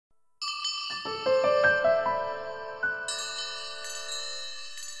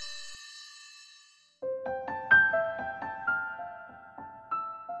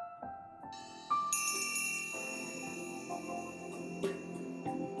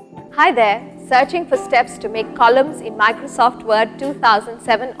Hi there, searching for steps to make columns in Microsoft Word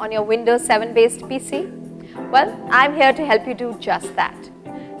 2007 on your Windows 7 based PC? Well, I'm here to help you do just that.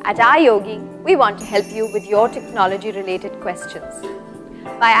 At iYogi, we want to help you with your technology related questions.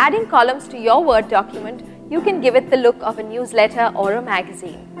 By adding columns to your Word document, you can give it the look of a newsletter or a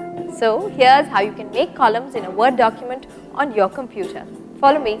magazine. So here's how you can make columns in a Word document on your computer.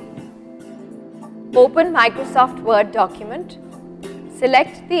 Follow me. Open Microsoft Word document.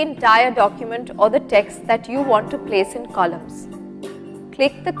 Select the entire document or the text that you want to place in columns.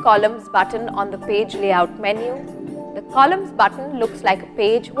 Click the Columns button on the Page Layout menu. The Columns button looks like a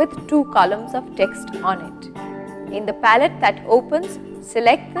page with 2 columns of text on it. In the palette that opens,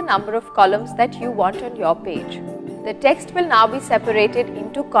 select the number of columns that you want on your page. The text will now be separated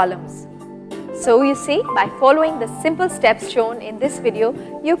into columns. So you see, by following the simple steps shown in this video,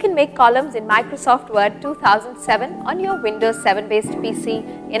 you can make columns in Microsoft Word 2007 on your Windows 7 based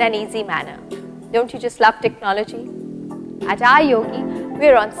PC in an easy manner. Don't you just love technology? At iYogi,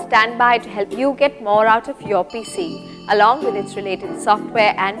 we're on standby to help you get more out of your PC, along with its related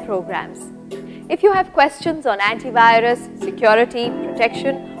software and programs. If you have questions on antivirus, security,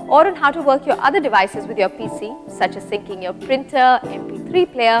 protection, or on how to work your other devices with your PC, such as syncing your printer,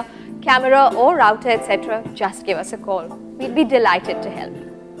 MP3 player, camera or router, etc., just give us a call. We'd be delighted to help.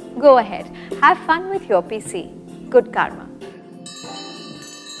 Go ahead, have fun with your PC. Good karma.